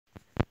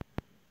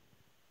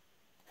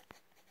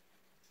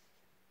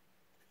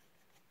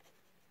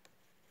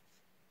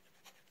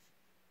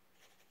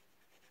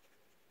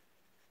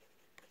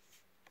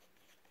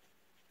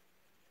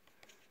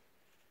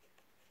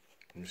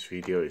This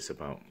video is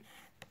about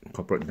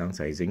corporate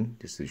downsizing,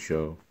 just to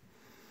show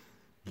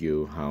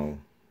you how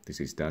this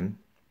is done.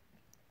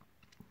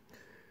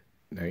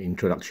 The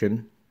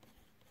introduction.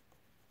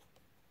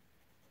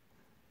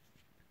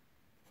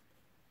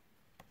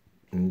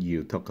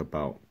 You talk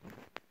about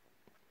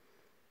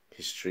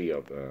history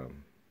of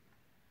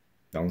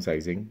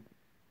downsizing,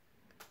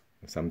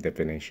 some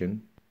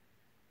definition,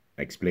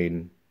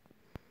 explain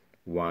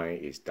why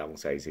is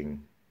downsizing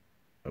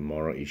a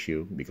moral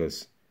issue,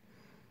 because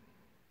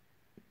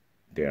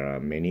there are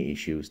many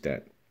issues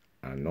that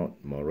are not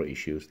moral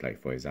issues, like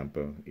for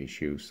example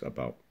issues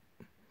about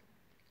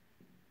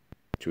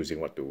choosing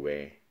what to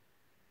wear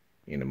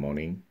in the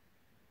morning,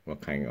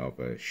 what kind of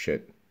a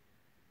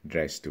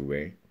dress to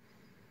wear,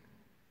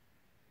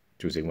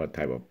 choosing what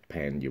type of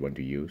pen you want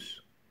to use.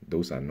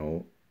 Those are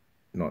not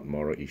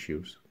moral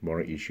issues.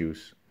 Moral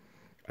issues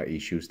are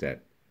issues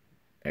that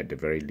at the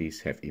very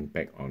least have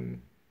impact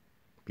on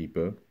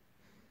people,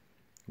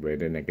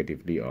 whether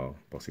negatively or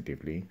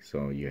positively.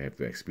 So you have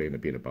to explain a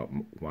bit about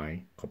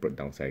why corporate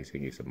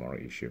downsizing is a moral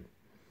issue.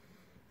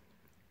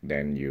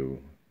 Then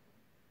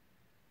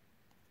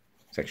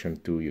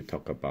section 2, you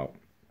talk about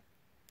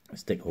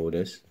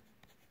stakeholders.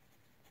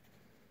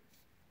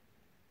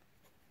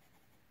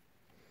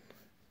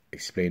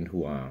 Explain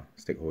who are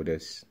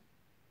stakeholders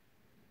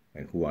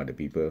and who are the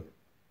people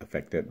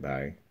affected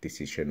by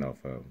decision of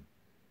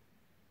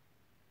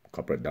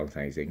corporate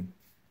downsizing.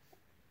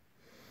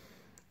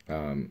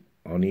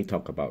 Only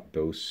talk about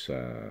those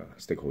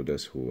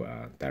stakeholders who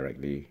are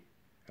directly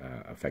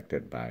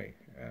affected by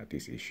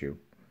this issue.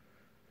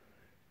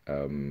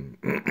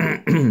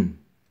 You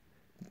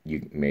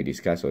may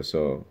discuss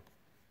also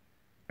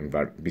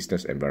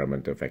business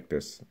environmental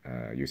factors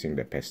using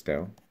the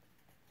pastel.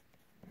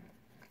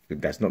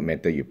 It does not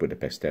matter you put the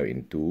pastel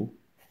in 2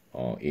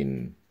 or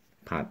in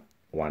part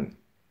 1.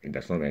 It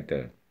does not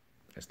matter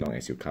as long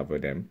as you cover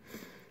them.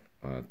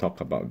 Talk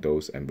about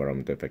those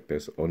environmental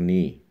factors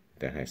only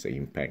that has an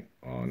impact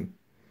on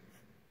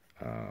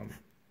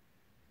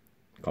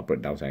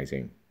corporate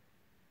downsizing,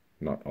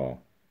 not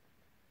all.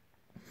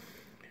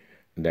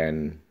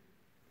 Then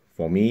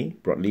for me,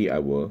 broadly, I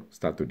will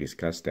start to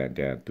discuss that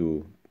there are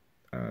 2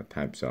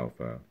 types of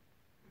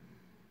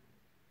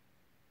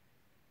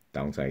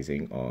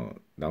downsizing, or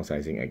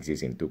downsizing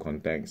exists in 2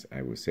 contexts.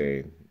 I would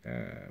say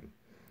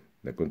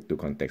the 2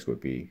 contexts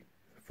would be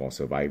for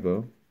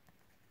survival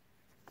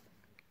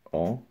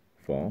or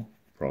for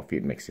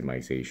profit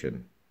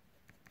maximization.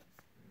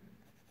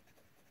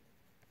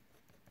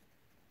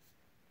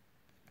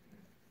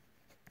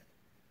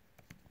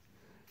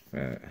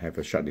 Have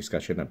a short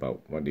discussion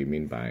about what do you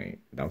mean by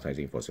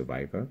downsizing for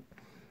survival,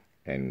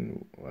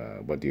 and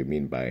what do you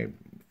mean by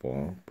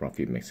for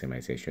profit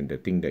maximization. The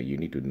thing that you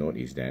need to note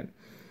is that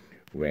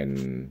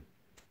when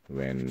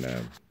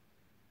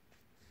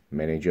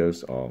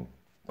managers or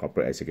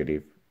corporate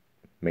executive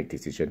make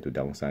decision to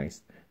downsize,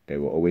 they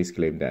will always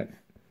claim that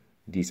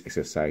this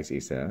exercise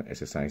is an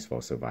exercise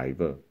for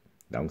survival,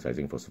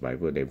 downsizing for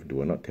survival. They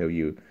will not tell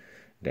you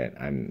that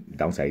I'm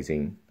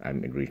downsizing,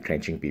 I'm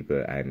retrenching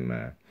people,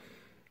 I'm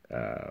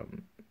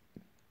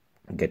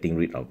getting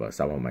rid of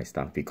some of my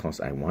staff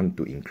because I want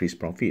to increase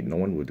profit. No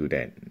one will do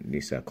that.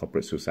 This is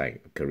corporate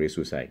suicide, career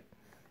suicide.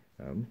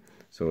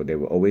 So they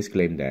will always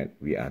claim that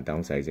we are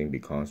downsizing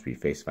because we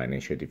face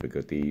financial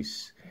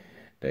difficulties,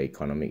 the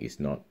economy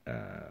is not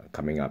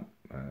coming up,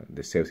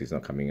 the sales is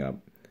not coming up,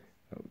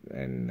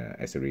 and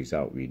as a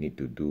result we need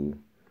to do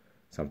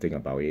something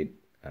about it,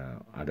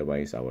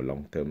 otherwise our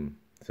long-term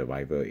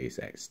survival is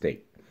at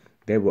stake.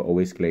 They will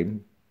always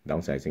claim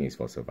downsizing is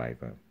for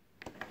survival.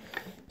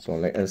 So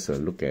let us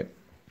look at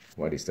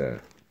what is the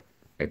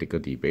ethical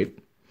debate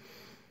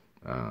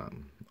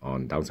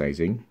on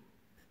downsizing.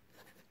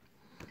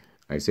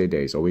 I say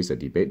there is always a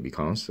debate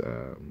because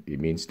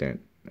it means that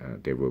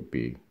there will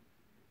be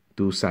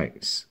 2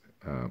 sides.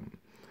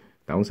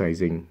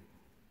 Downsizing,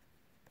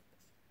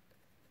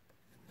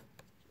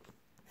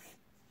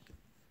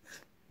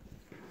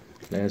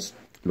 let's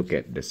look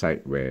at the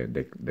side where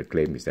the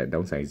claim is that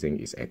downsizing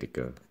is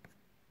ethical.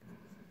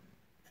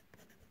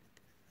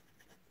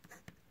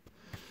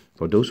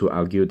 For those who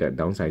argue that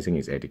downsizing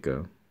is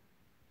ethical,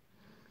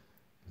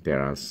 there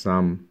are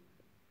some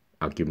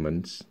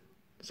arguments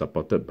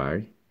supported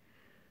by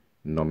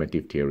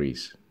normative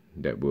theories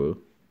that will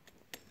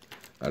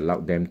allow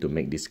them to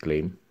make this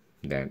claim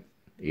that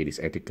it is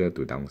ethical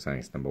to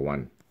downsize. Number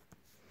 1,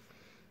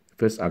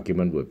 first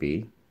argument would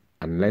be,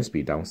 unless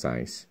we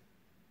downsize,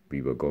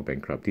 we will go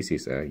bankrupt. This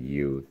is a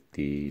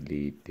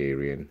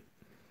utilitarian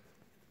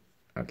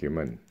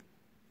argument.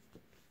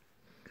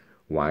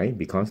 Why?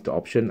 Because the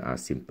options are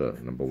simple.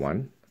 Number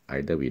 1,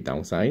 either we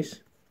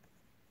downsize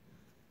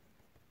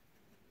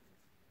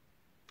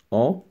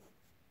or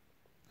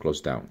close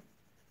down.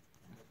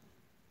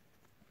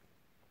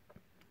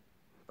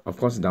 Of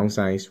course,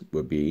 downsize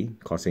will be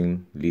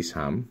causing least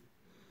harm.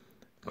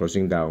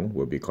 Closing down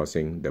will be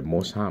causing the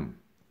most harm.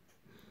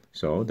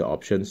 So the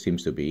option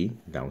seems to be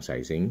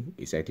downsizing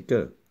is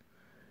ethical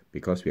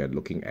because we are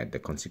looking at the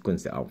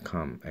consequence, the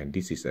outcome, and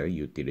this is a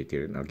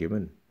utilitarian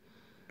argument.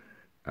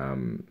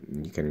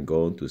 You can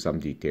go to some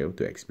detail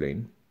to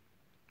explain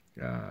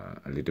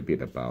a little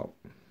bit about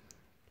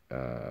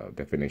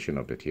definition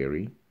of the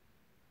theory,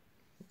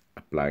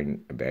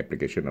 applying the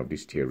application of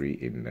this theory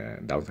in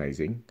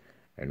downsizing,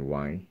 and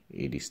why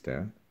it is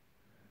the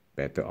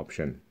better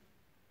option.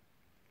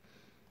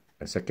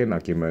 A second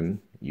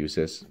argument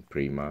uses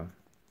prima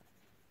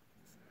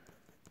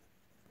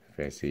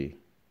facie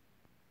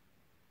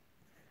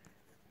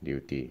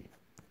duty.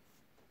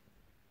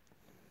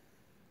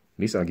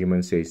 This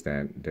argument says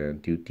that the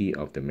duty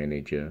of the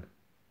manager,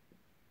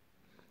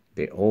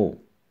 the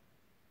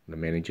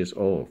managers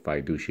owe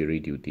fiduciary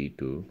duty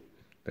to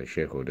the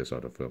shareholders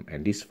of the firm.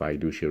 And this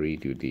fiduciary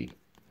duty,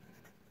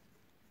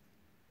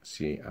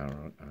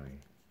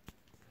 C-R-I-C-U,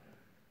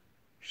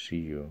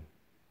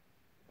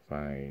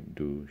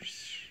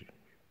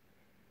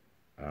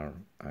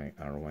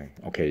 R-I-R-Y.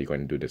 Okay, you're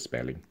going to do the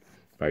spelling.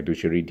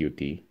 Fiduciary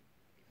duty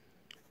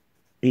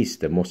is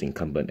the most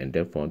incumbent, and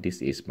therefore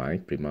this is my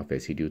prima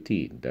facie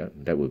duty.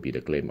 That will be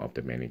the claim of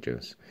the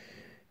managers.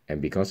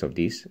 And because of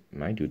this,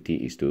 my duty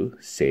is to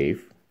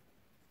save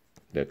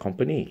the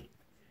company.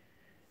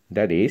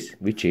 That is,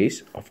 which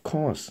is, of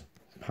course,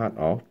 part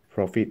of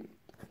profit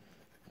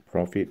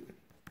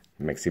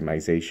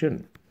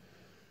maximization.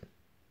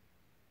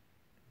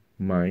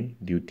 My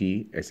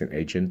duty as an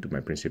agent to my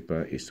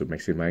principal is to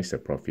maximize the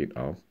profit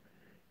of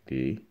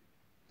the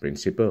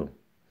principal.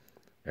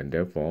 And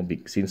therefore,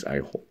 since I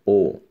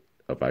owe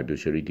a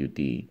fiduciary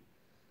duty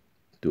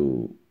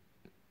to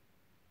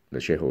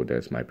the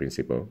shareholders, my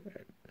principal,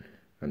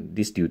 and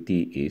this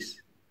duty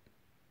is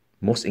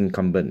most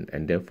incumbent,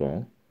 and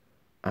therefore,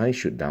 I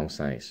should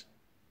downsize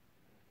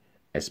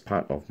as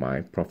part of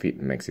my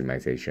profit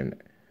maximization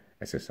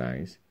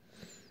exercise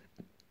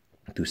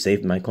to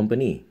save my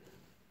company.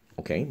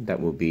 Okay, that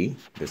will be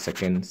the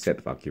second set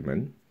of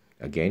argument.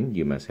 Again,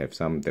 you must have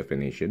some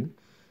definition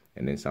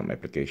and then some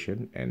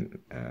application, and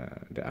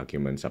the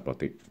argument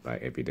supported by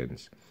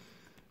evidence.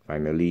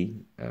 Finally,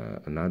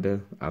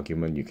 another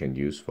argument you can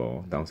use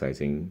for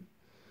downsizing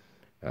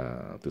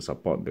to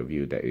support the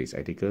view that it is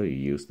ethical, you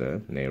use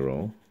the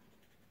narrow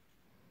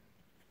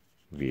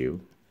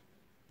view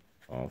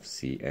of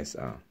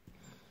CSR.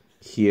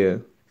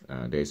 Here,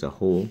 there is a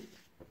whole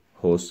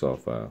host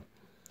of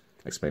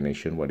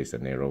explanation. What is the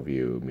narrow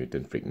view?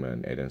 Milton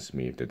Friedman, Adam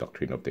Smith, the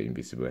doctrine of the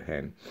invisible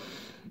hand,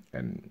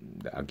 and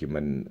the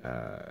argument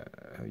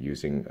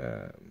using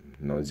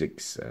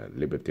Nozick's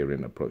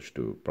libertarian approach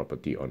to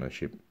property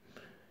ownership,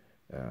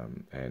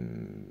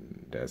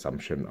 and the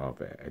assumption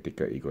of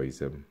ethical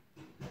egoism,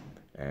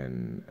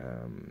 and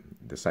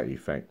the side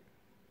effect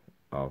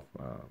of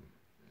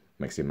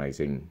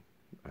maximizing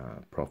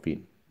profit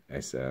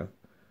as a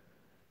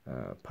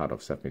part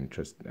of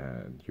self-interest.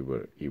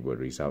 It will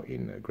result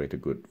in a greater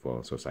good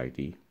for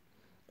society.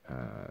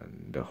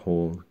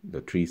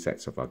 The three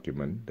sets of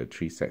argument, the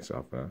three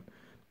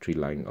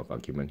line of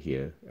argument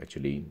here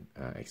actually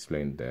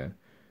explain the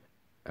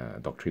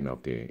doctrine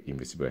of the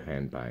invisible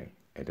hand by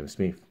Adam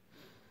Smith.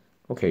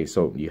 Okay,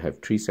 so you have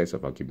three sets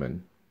of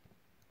argument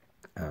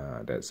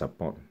that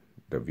support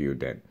the view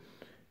that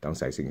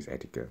downsizing is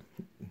ethical.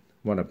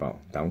 What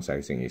about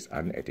downsizing is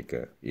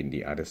unethical in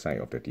the other side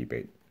of the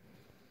debate?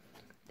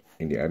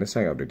 In the other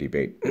side of the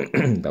debate,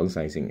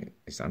 downsizing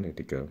is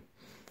unethical.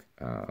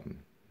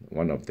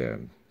 One of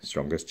the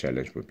strongest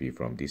challenge would be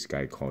from this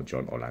guy called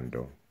John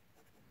Orlando.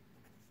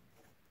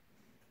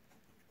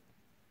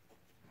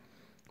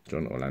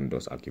 John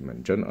Orlando's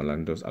argument. John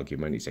Orlando's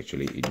argument is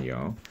actually in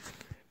your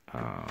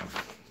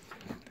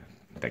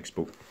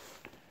textbook,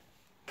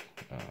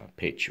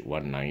 page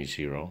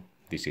 190.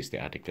 This is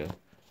the article.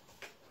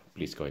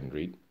 Please go and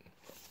read.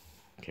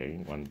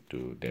 Okay,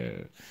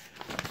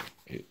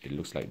 it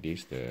looks like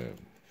this.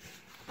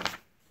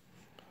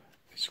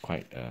 It's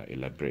quite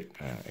elaborate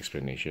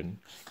explanation.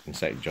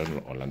 Inside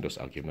John Orlando's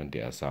argument,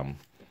 there are some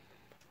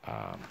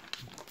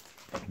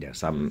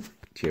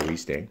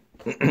theories there.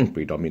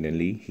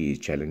 Predominantly, he is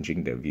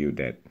challenging the view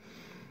that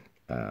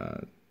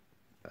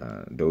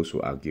those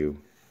who argue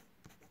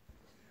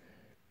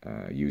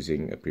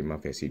using a prima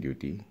facie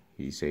duty,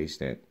 he says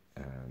that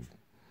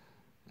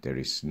there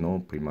is no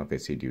prima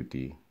facie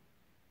duty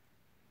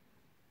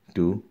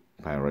to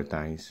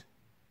prioritize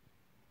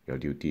your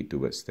duty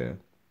towards the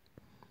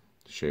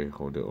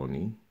shareholder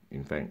only.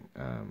 In fact,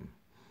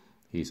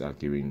 he is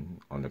arguing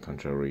on the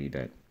contrary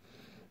that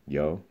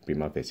your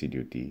prima facie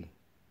duty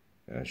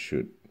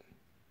should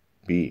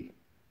be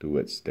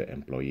towards the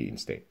employee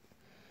instead.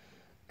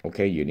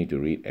 Okay, you need to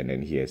read, and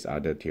then he has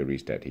other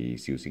theories that he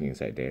is using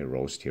inside there,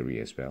 Rawls theory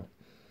as well.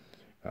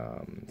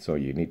 So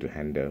you need to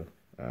handle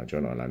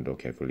John Orlando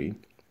carefully.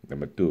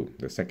 Number two,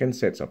 the second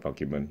set of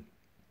argument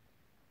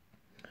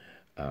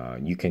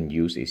you can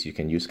use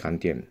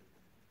Kantian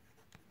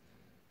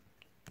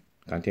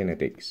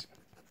ethics.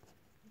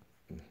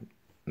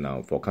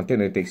 Now, for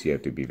Kantian ethics, you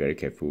have to be very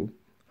careful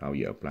how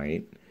you apply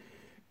it,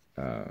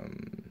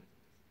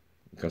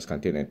 because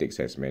Kantian ethics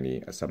has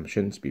many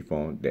assumptions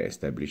before they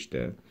establish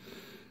the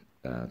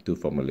two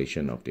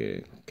formulation of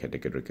the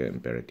categorical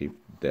imperative.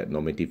 The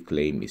normative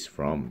claim is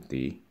from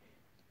the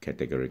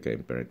categorical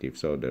imperative.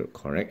 So the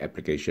correct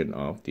application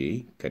of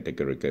the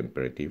categorical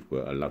imperative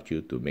will allow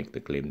you to make the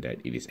claim that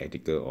it is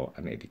ethical or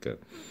unethical.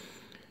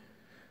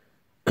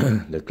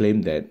 The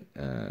claim that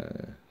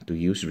to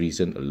use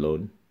reason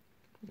alone,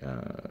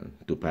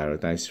 to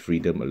prioritize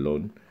freedom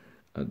alone,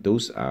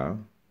 those are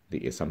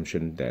the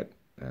assumption that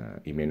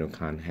Immanuel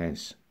Kant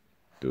has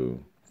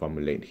to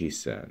formulate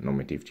his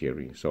normative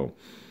theory. So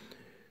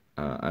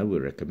I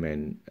would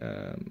recommend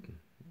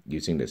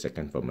using the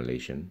second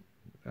formulation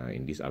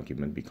in this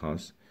argument,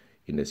 because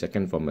in the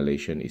second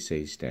formulation it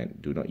says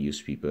that do not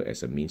use people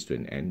as a means to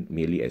an end,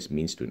 merely as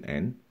means to an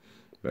end,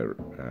 but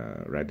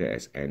rather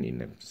as end in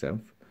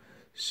themselves.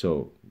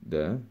 So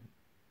the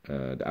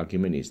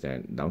argument is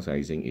that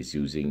downsizing is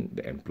using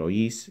the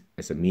employees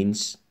as a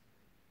means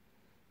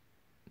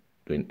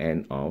to an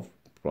end of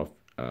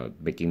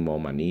making more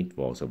money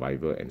for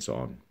survival and so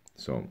on.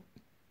 So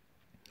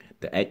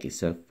the act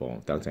itself for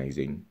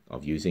downsizing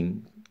of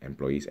using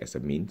employees as a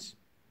means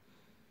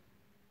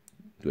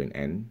to an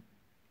end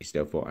is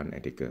therefore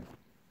unethical.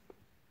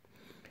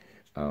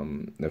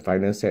 The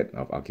final set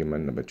of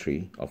argument number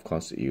 3, of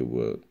course, you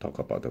will talk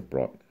about the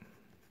broad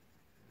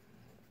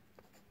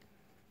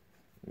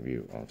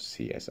view of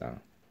CSR.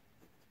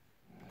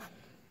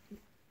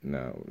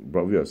 Now,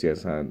 broad view of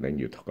CSR, then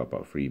you talk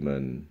about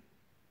Freeman,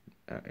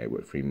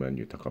 Edward Freeman,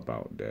 you talk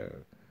about the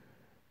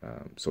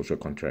social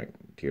contract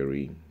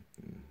theory,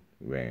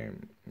 where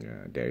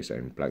there is an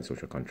implied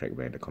social contract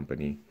where the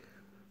company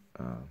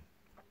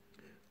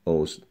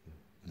owes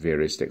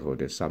various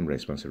stakeholders some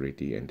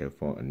responsibility and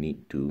therefore a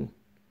need to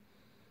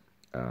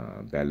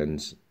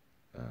balance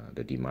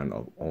the demand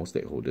of all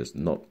stakeholders,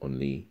 not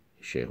only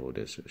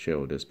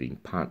shareholders being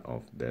part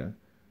of the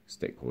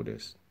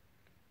stakeholders.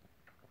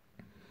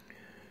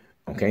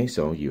 Okay,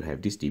 so you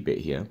have this debate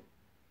here.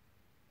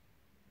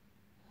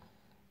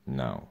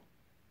 Now,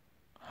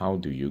 how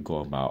do you go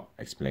about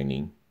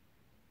explaining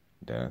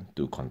the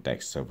two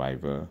contexts,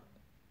 survival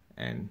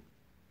and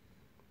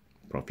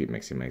profit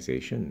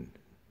maximization?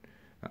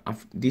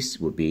 This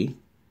would be,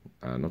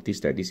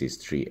 notice that this is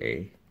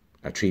 3B,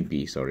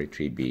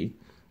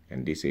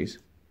 and this is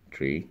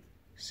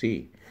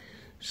 3C.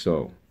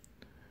 So,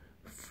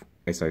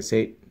 as I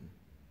said,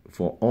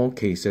 for all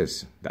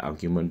cases, the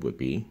argument would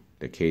be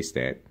the case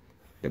that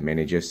the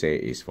manager say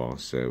is for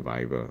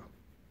survival.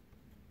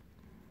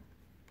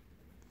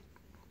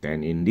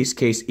 Then in this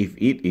case, if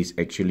it is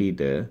actually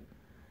the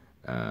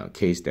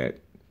case that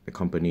the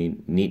company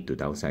need to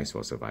downsize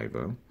for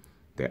survival,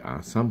 there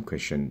are some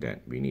questions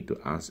that we need to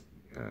ask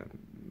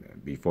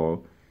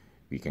before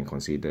we can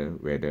consider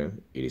whether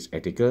it is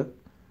ethical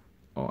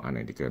or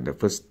unethical. The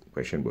first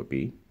question would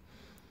be,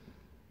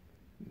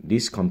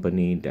 this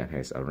company that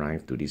has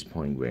arrived to this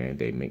point where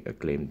they make a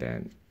claim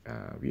that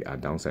we are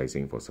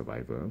downsizing for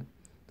survival,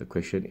 the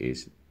question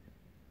is,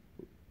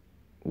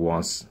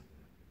 was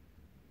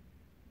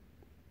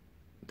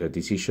the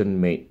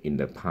decision made in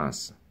the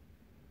past,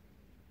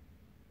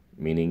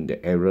 meaning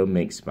the error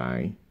made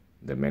by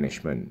the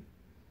management,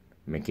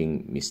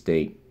 making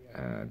mistake,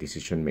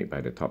 decision made by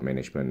the top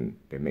management,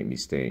 they make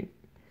mistake,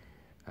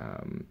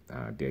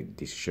 their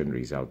decision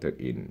resulted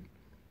in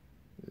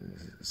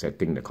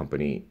setting the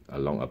company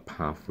along a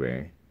path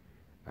where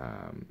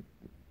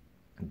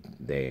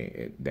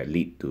that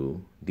lead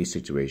to this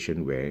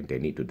situation where they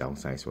need to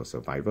downsize for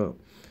survival.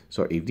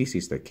 So if this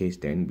is the case,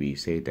 then we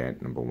say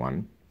that, number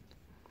one,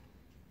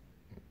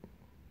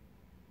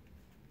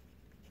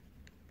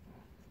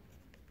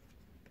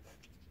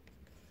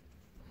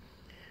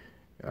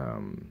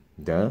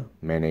 the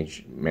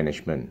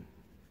management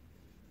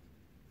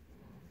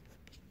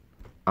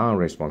are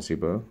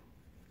responsible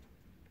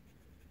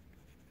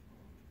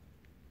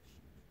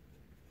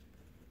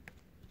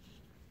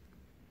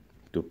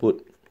to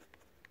put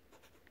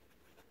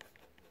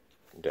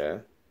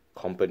the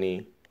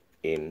company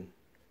in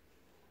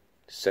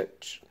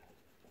such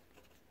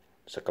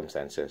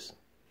circumstances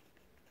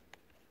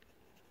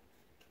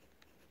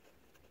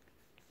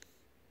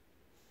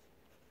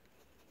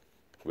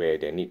where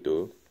they need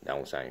to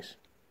downsize.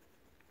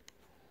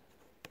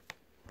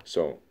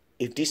 So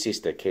if this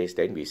is the case,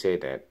 then we say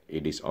that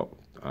it is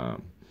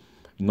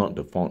not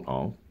the fault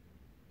of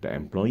the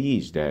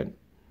employees that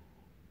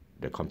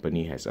the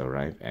company has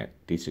arrived at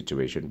this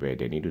situation where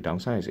they need to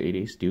downsize. It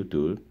is due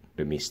to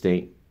the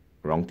mistake,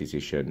 wrong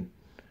decision,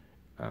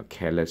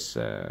 careless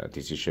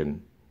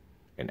decision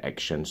and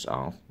actions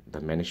of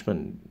the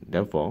management.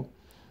 Therefore,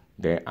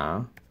 they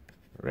are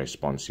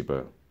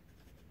responsible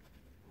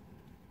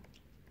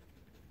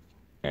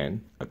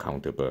and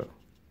accountable.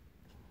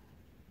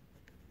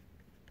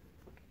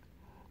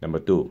 Number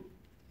two,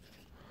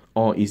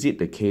 or is it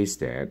the case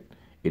that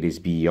it is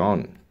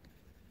beyond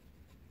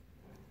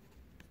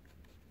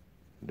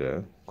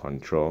the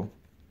control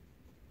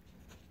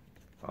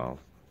of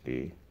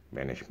the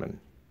management?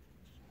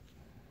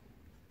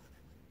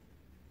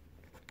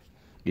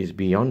 It's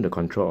beyond the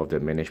control of the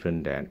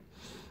management that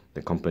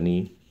the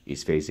company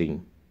is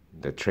facing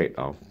the threat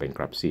of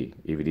bankruptcy.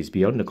 If it is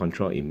beyond the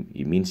control,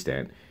 it means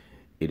that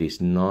it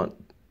is not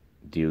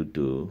due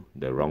to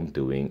the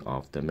wrongdoing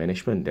of the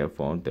management.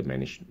 Therefore, the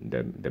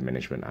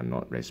management are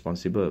not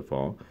responsible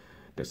for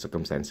the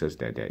circumstances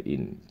that they're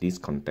in, this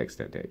context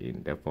that they're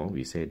in. Therefore,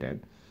 we say that,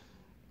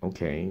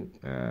 okay,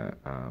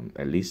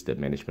 at least the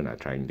management are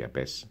trying their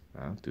best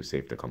to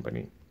save the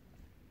company.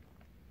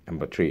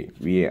 Number 3,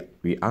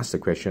 we ask the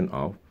question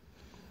of,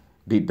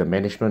 did the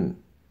management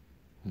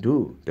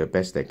do the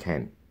best they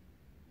can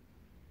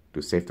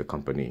to save the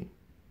company,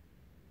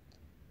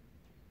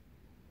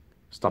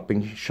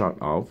 stopping short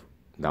of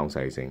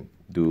downsizing?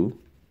 Do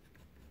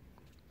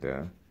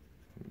the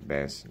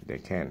best they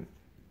can.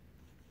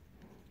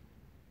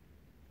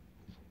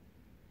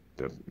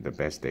 The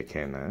best they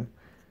can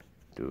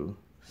to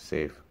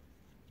save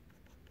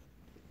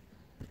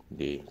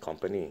the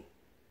company.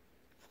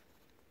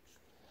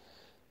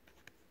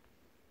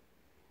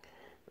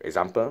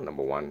 Example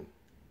number 1,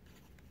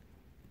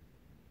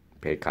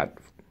 pay cut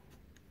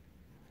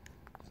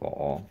for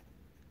all.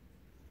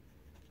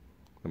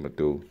 Number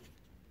 2,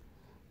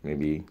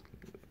 maybe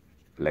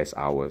less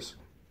hours.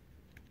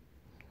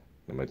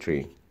 Number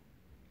 3,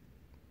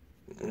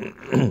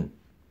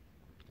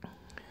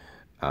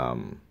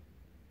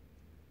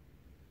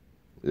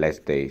 less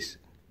days,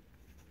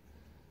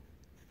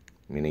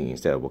 meaning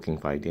instead of working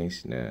 5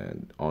 days,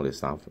 all the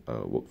staff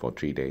work for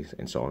 3 days,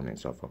 and so on and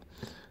so forth.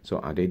 So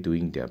are they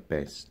doing their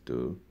best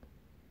to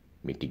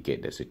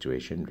mitigate the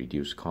situation,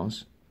 reduce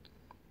costs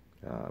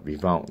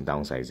without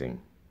downsizing?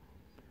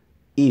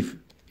 If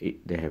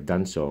they have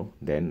done so,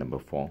 then number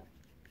 4,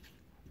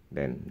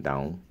 then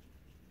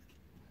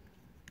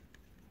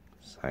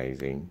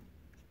downsizing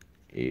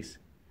is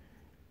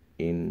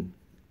inevitable.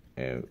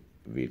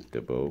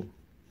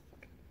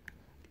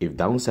 If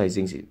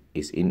downsizing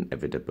is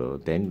inevitable,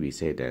 then we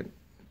say that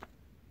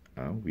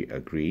we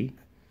agree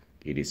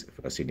it is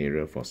a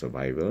scenario for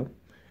survival,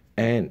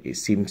 and it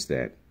seems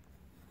to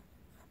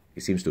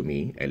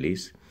me at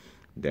least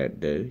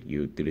that the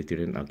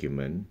utilitarian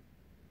argument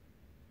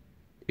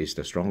is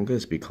the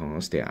strongest,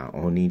 because there are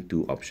only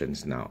 2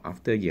 options now.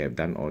 After you have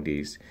done all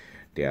this,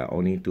 there are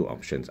only 2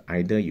 options.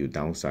 Either you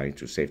downsize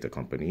to save the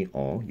company,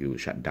 or you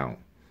shut down.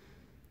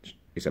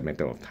 It's a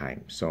matter of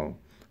time. So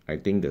I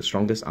think the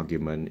strongest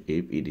argument,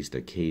 if it is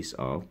the case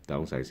of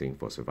downsizing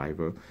for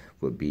survival,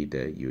 would be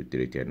the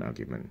utilitarian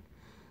argument.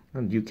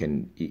 And you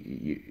can,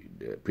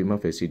 the prima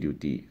facie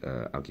duty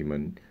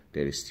argument,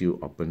 that is still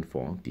open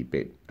for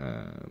debate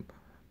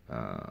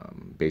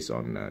based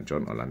on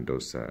John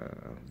Orlando's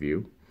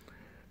view.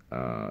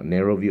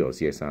 Narrow view of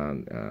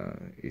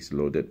CSR is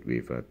loaded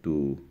with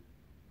too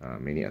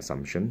many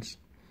assumptions,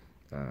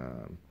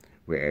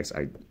 whereas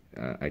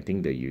I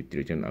think the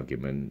utilitarian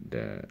argument,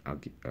 the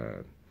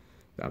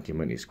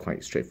argument is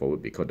quite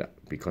straightforward,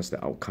 because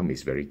the outcome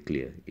is very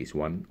clear. It's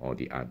one or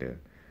the other.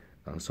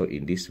 So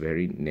in this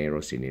very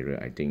narrow scenario,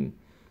 I think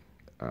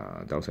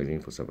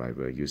downsizing for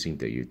survival using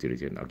the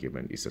utilitarian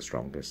argument is the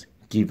strongest,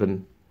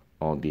 given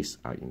all these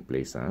are in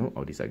place.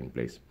 All these are in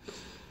place.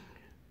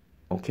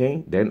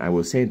 Okay, then I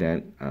will say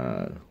that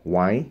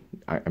why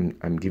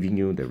I'm giving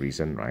you the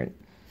reason, right?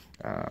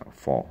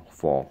 For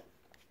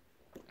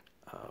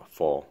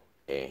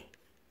a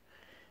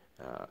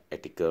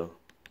ethical,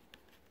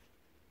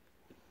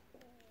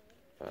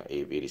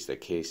 if it is the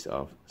case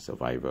of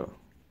survival.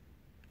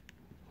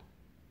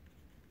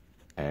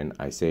 And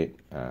I said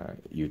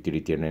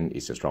utilitarian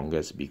is the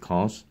strongest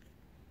because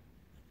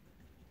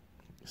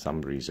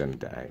some reason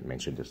that I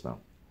mentioned just now.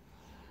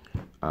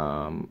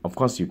 Of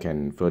course, you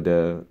can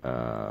further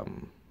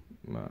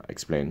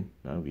explain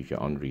with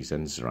your own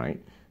reasons,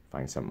 right?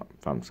 Find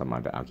some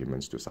other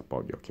arguments to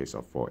support your case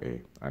of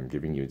 4A. I'm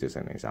giving you just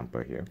an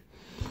example here.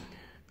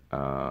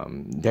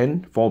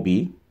 Then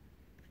 4B.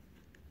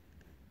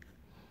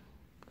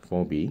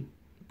 4B,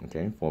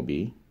 okay,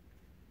 4B.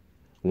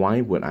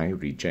 Why would I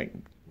reject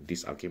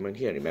this argument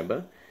here?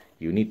 Remember,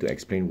 you need to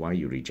explain why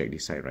you reject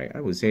this side, right? I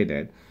would say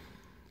that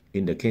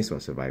in the case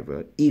of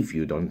survival, if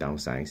you don't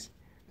downsize,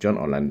 John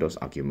Orlando's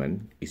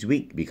argument is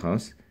weak,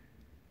 because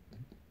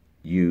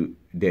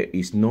there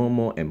is no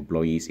more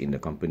employees in the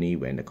company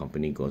when the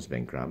company goes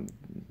bankrupt.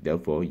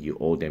 Therefore, you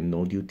owe them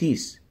no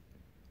duties.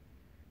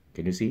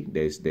 Can you see?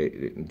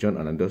 John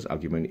Orlando's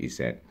argument is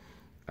that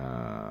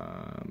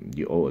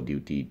you owe a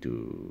duty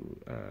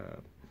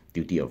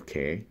of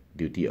care,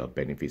 duty of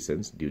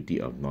beneficence, duty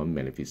of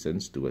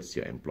non-maleficence towards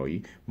your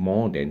employee,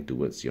 more than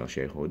towards your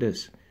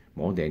shareholders,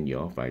 more than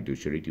your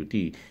fiduciary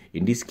duty.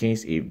 In this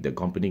case, if the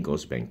company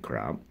goes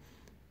bankrupt,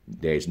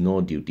 there is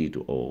no duty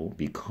to owe,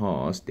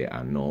 because there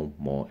are no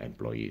more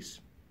employees,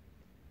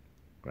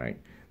 right?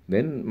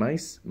 Then my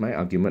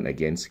argument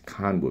against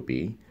Kant would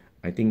be,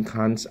 I think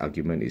Kant's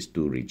argument is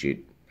too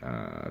rigid,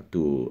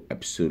 too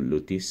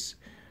absolutist.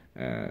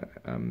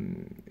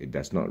 It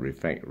does not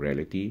reflect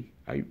reality.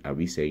 Are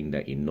we saying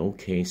that in no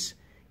case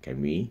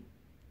can we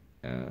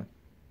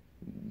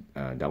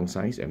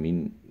downsize? I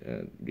mean,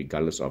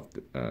 regardless of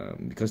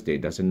because they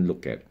doesn't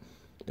look at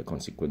the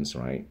consequence,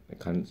 right?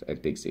 Kant's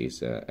ethics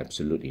is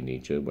absolute in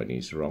nature. When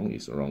it's wrong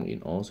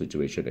in all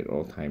situations, at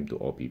all time, to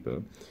all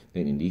people.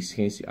 Then in this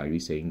case, are we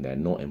saying that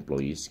no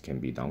employees can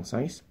be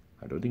downsized?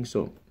 I don't think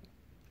so.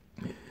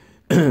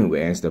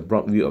 Whereas the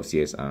broad view of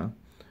CSR,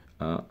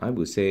 I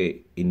would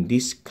say in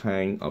this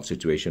kind of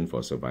situation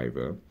for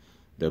survivor,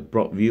 the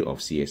broad view of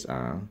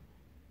CSR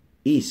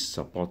is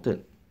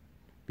supported,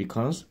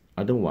 because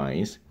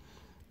otherwise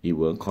it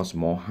will cause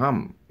more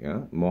harm.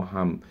 More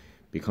harm,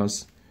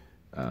 because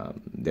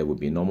there will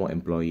be no more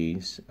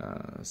employees,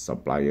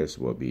 suppliers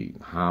will be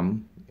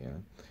harmed.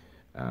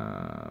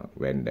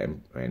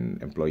 When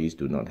employees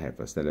do not have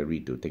a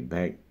salary to take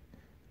back,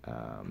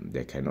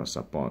 they cannot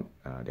support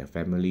their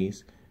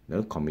families,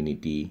 the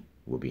community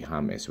will be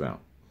harmed as well.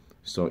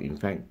 So in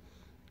fact,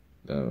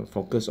 the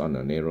focus on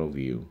a narrow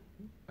view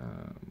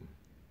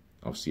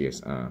of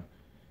CSR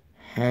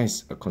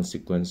has a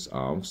consequence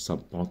of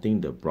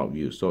supporting the broad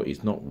view. So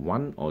it's not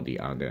one or the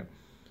other.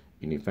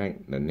 In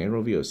fact, the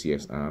narrow view of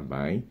CSR,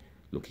 by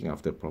looking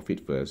after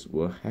profit first,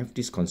 will have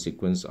this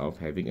consequence of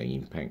having an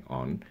impact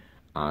on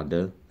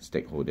other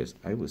stakeholders.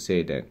 I would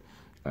say that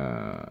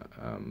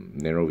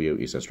narrow view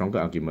is a stronger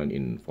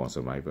argument for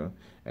survivor,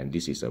 and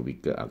this is a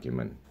weaker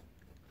argument.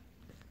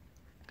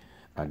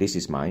 This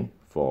is my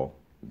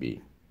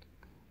 4B.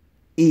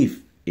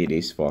 If it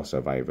is for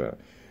survivor.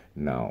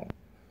 Now,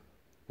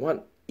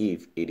 what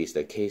if it is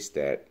the case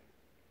that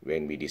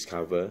when we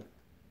discover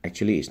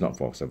actually it's not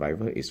for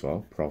survivor, it's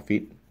for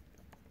profit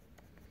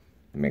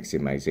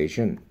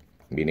maximization?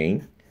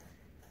 Meaning,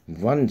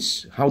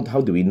 once, how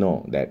do we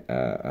know that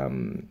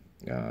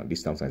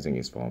this downsizing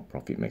is for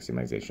profit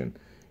maximization?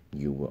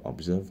 You will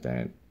observe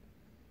that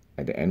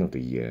at the end of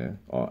the year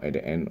or at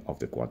the end of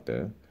the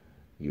quarter,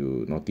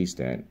 you notice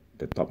that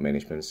the top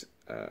managements,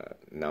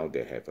 now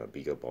they have a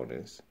bigger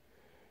bonus.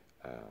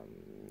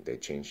 They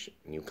change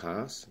new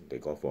cars, they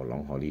go for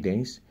long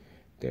holidays,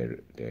 they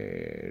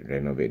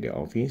renovate their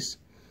office,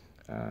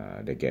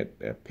 they get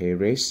a pay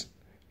raise,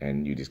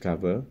 and you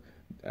discover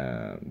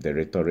the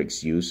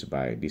rhetorics used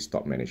by this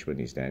top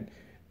management is that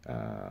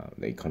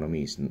the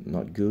economy is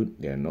not good,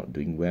 they are not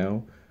doing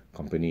well,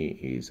 company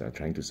is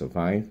trying to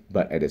survive,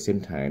 but at the same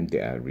time they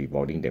are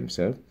rewarding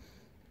themselves.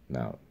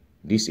 Now,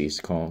 this is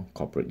called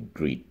corporate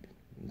greed,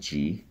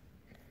 Greed.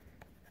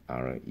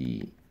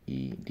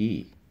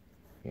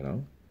 You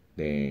know,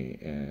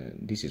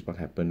 this is what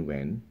happened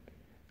when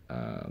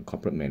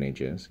corporate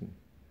managers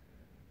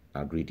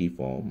are greedy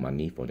for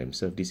money for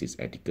themselves. This is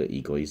ethical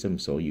egoism.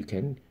 So you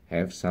can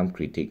have some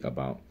critique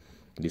about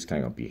this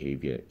kind of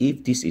behavior.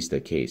 If this is the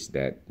case,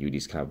 that you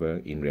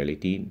discover in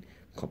reality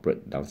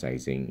corporate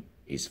downsizing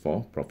is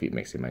for profit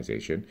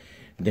maximization,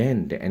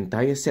 then the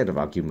entire set of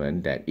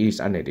argument that it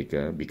is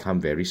unethical become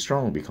very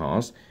strong,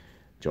 because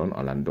John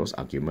Orlando's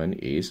argument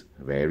is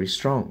very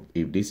strong.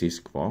 If this is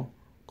for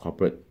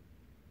corporate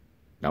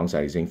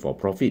downsizing for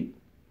profit.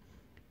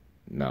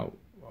 Now,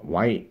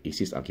 why is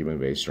this argument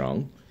very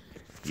strong?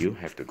 You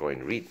have to go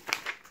and read.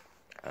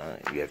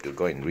 You have to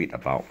go and read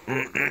about.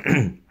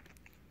 And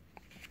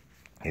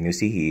you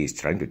see, he is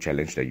trying to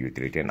challenge the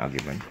utilitarian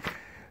argument,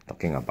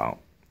 talking about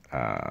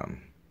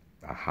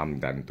harm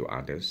done to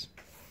others,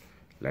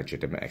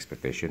 legitimate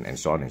expectation, and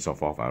so on and so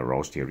forth,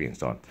 Rawls theory and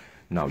so on.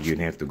 Now, you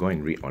have to go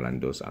and read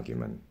Orlando's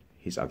argument.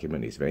 His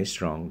argument is very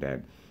strong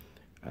that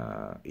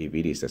if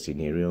it is a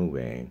scenario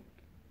where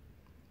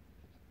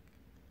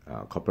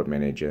corporate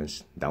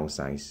managers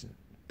downsize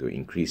to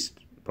increase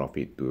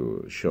profit,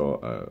 to show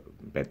a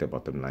better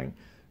bottom line,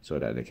 so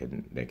that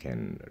they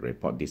can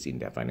report this in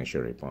their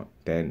financial report,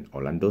 then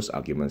Orlando's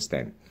argument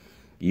stands.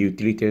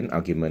 Utilitarian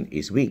argument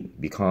is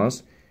weak,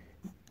 because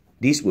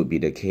this would be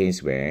the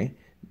case where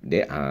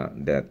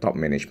the top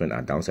management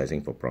are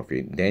downsizing for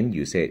profit. Then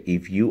you said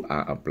if you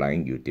are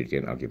applying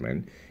utilitarian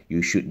argument,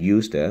 you should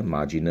use the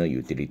marginal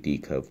utility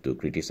curve to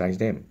criticize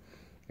them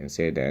and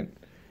say that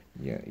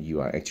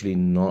you are actually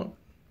not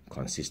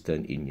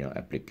consistent in your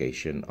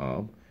application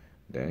of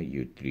the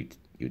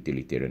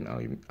utilitarian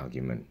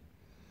argument.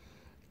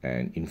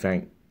 And in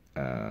fact,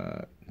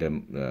 the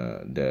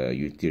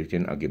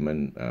utilitarian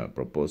argument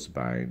proposed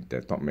by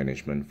the top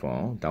management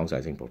for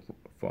downsizing for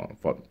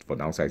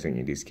downsizing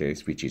in this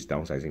case, which is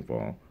downsizing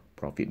for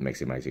profit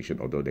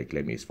maximization, although they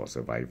claim it's for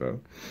survival,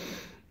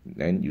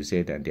 then you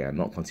say that they are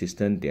not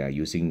consistent. They are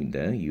using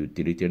the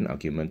utilitarian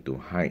argument to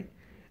hide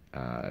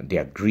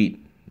their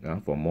greed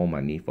for more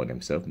money for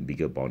themselves,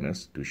 bigger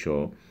bonus, to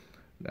show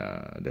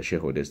the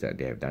shareholders that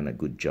they have done a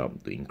good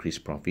job to increase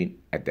profit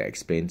at the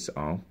expense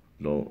of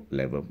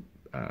low-level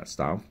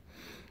staff.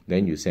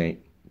 Then you say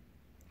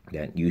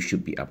that you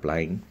should be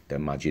applying the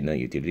marginal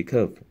utility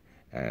curve,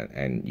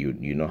 and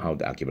you know how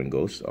the argument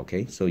goes.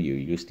 Okay, so you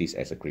use this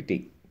as a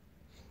critique.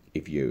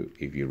 If you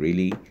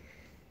really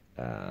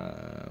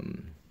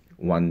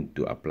want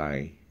to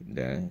apply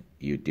the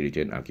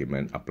utilitarian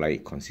argument, apply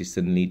it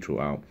consistently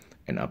throughout,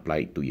 and apply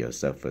it to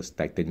yourself first.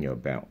 Tighten your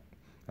belt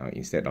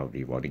instead of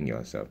rewarding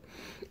yourself.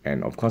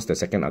 And of course, the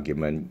second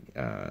argument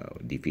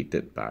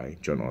defeated by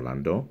John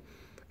Orlando.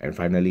 And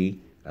finally,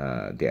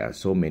 there are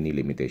so many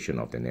limitations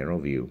of the narrow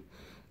view.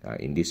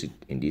 In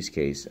this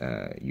case,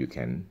 you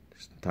can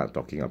start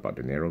talking about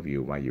the narrow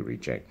view, why you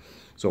reject.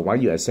 So while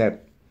you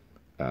accept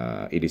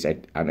it is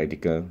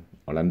unethical,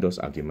 Orlando's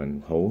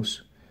argument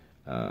holds,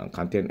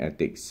 content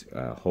ethics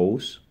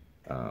holds,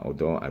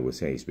 although I would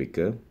say it's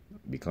weaker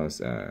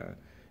because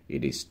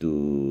it is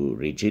too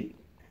rigid,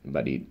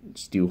 but it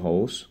still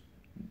holds.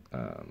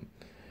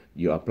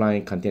 You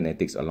apply content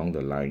ethics along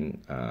the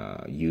line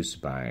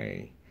used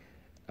by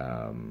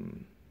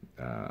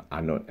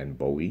Arnold and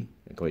Bowie.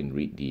 Go and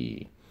read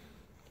the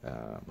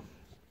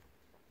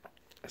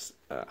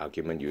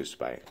argument used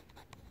by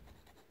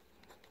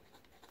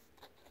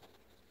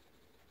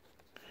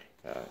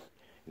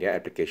their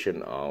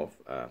application of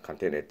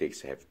content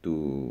ethics have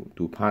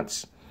two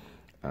parts.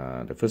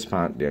 The first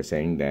part, they're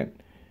saying that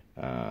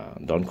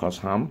don't cause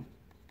harm,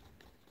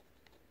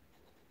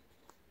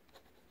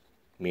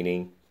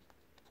 meaning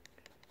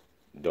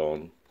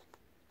don't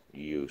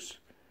use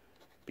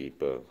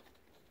people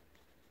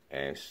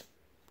as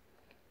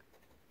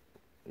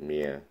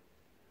mere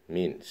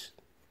means.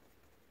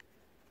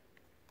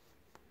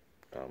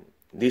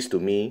 This to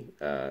me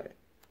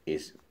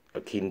is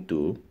akin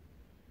to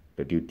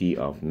the duty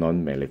of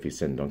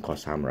non-maleficent, don't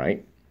cause harm,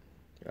 right?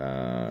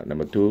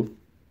 Number two,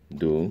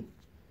 do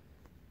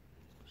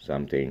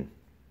something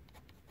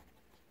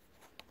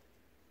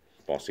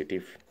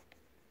positive.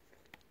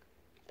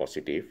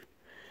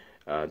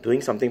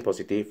 Doing something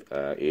positive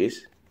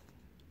is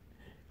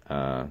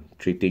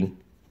treating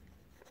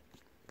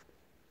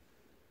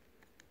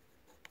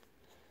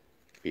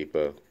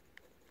people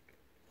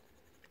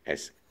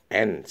as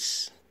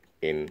ends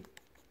in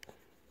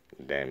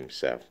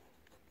themselves.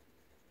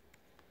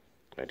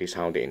 That is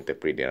how they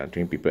interpret. They are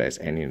treating people as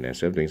ends in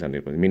themselves, doing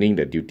something positive, meaning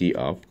the duty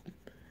of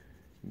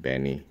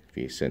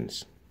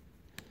beneficence.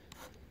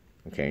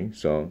 Okay,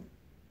 so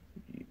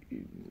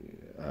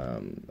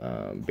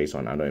based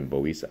on Arnold and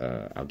Bowie's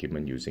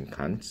argument using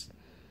Kant's,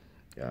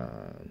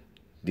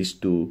 these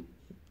two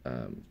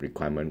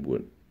requirements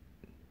would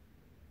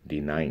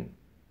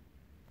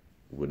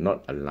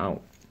not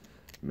allow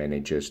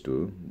managers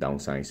to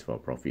downsize for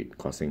profit,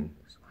 causing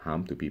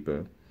harm to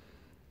people.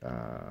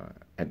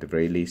 At the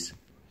very least,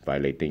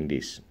 violating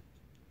this.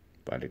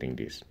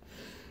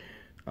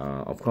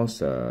 Of course,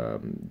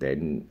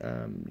 then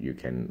you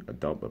can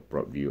adopt a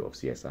broad view of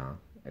CSR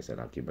as an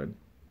argument.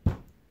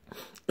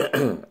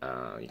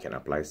 You can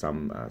apply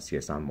some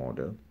CSR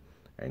model,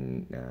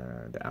 and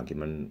the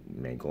argument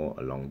may go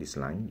along this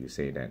line. You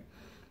say that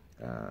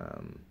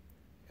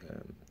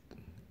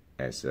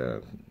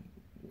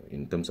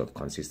in terms of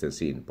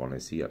consistency in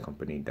policy, a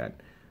company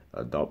that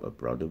adopt a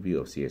broader view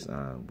of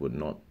CSR would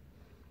not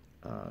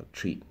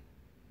treat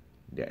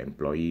their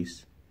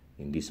employees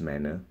in this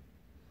manner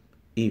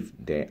if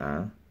they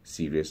are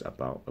serious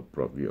about a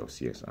broad view of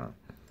CSR.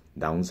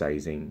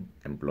 Downsizing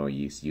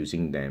employees,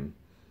 using them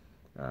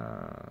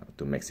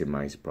to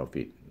maximize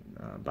profit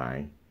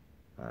by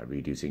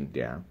reducing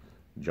their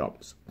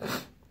jobs.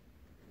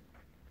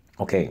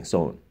 Okay,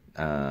 so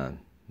I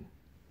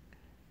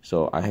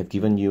have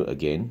given you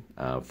again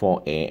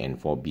 4A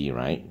and 4B,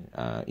 right,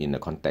 in the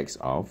context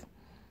of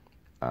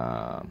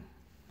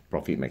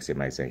profit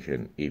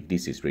maximization, if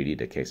this is really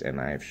the case. And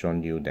I have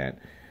shown you that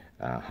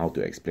how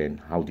to explain,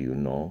 how do you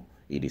know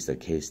it is the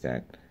case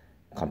that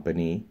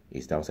company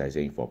is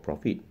downsizing for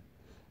profit.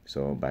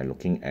 So by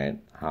looking at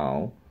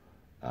how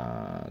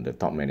the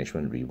top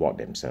management reward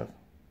themselves.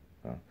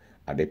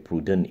 Are they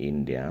prudent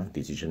in their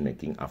decision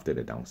making after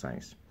the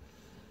downsize?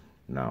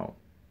 Now,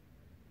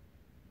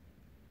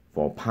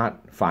 for part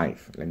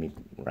 5, let me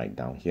write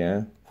down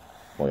here.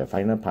 For your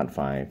final part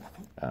 5,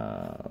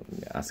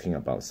 asking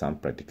about some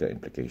practical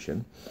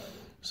implication.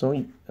 So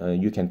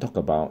you can talk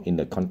about, in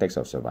the context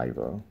of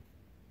survival,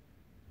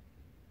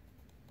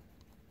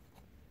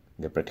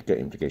 the practical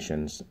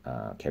implications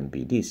can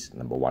be this.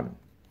 Number 1,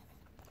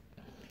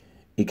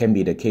 it can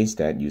be the case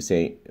that you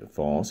say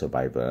for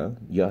survival,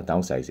 you are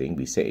downsizing,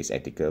 we say it's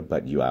ethical,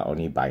 but you are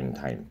only buying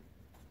time.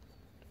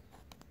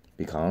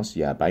 Because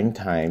you are buying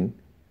time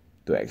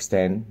to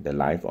extend the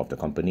life of the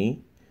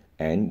company,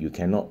 and you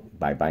cannot,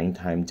 by buying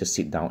time, just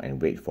sit down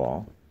and wait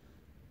for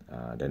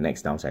the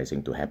next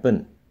downsizing to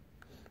happen.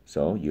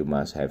 So you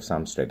must have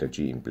some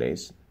strategy in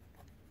place.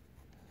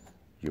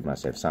 You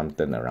must have some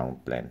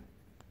turnaround plan.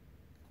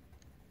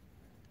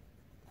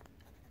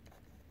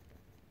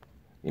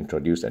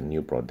 Introduce a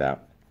new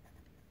product,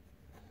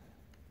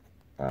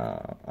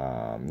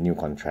 new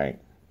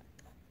contract,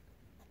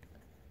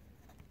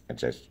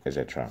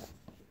 etc.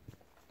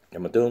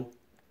 Number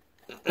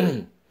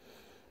 2,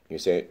 you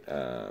said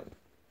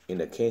in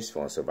the case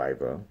for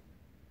survival,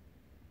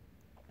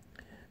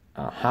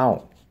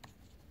 how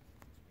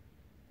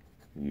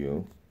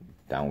you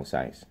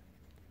downsize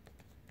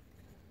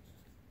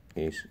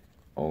is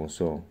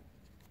also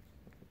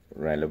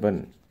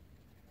relevant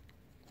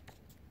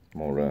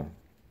moral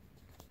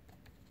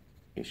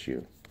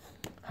issue.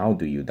 How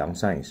do you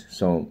downsize?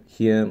 So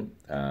here,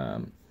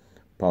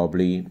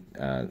 probably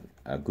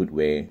a good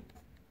way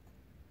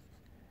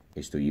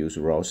is to use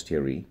Rawls'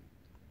 theory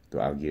to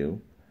argue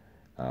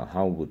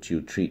how would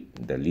you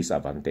treat the least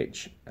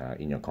advantaged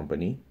in your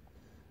company.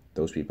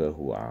 Those people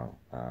who are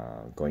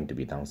going to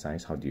be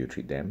downsized, how do you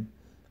treat them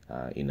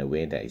in a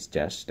way that is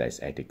just, that is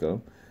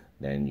ethical,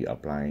 then you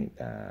apply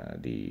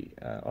the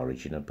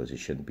original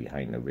position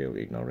behind the veil of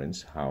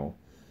ignorance, how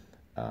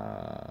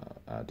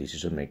a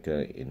decision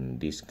maker in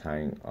this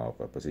kind of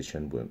a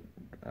position will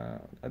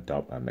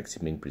adopt a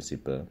maximum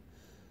principle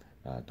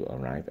to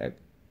arrive at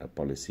a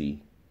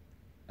policy,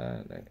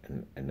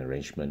 an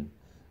arrangement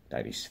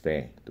that is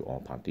fair to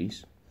all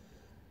parties.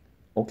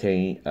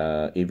 Okay,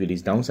 if it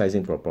is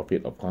downsizing for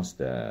profit, of course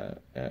the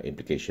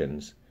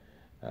implications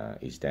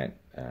is that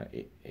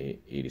it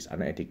is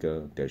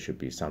unethical. There should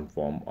be some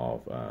form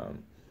of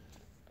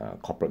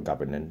corporate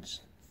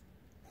governance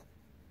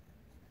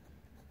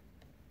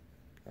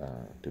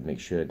to make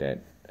sure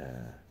that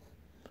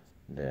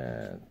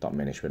the top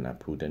management are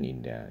prudent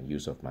in their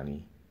use of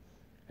money,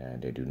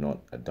 and they do not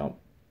adopt.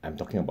 I'm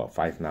talking about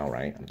 5 now,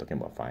 right? I'm talking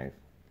about 5.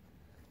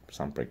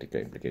 Some practical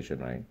implication,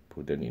 right?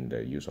 Prudent in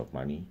the use of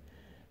money.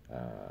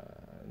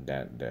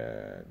 That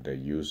the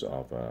use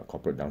of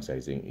corporate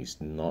downsizing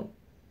is not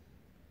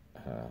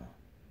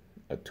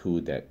a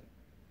tool that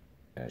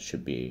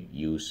should be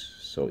used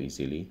so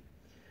easily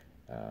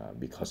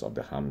because of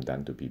the harm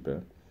done to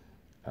people.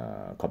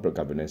 Corporate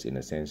governance, in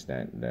a sense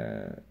that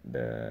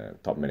the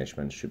top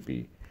management should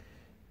be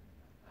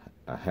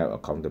held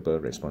accountable,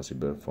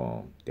 responsible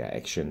for their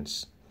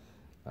actions.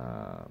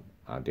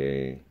 Are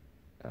they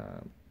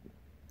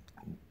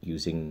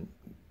using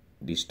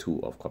this tool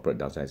of corporate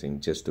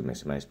downsizing just to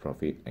maximize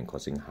profit and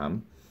causing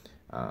harm?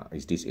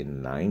 Is this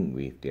in line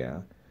with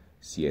their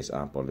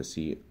CSR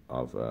policy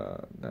of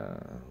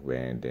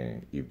where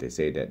if they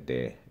say that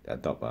they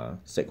adopt a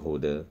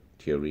stakeholder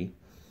theory,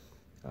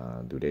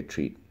 do they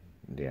treat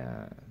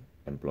their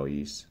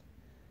employees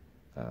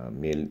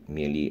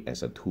merely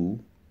as a tool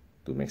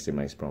to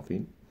maximize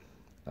profit?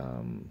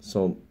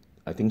 So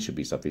I think should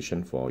be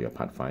sufficient for your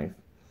part 5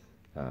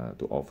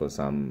 to offer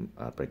some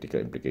practical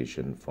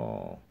implication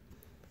for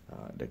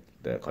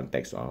the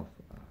context of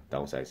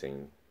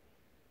downsizing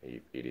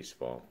if it is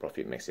for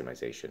profit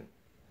maximization.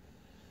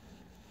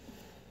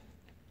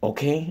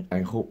 Okay,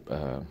 I hope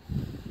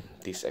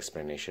this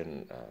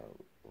explanation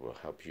will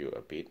help you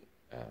a bit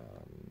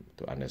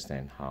to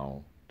understand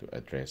how to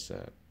address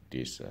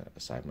this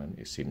assignment.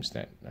 It seems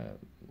that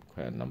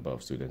quite a number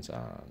of students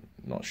are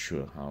not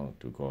sure how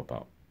to go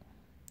about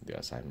the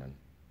assignment.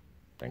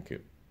 Thank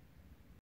you.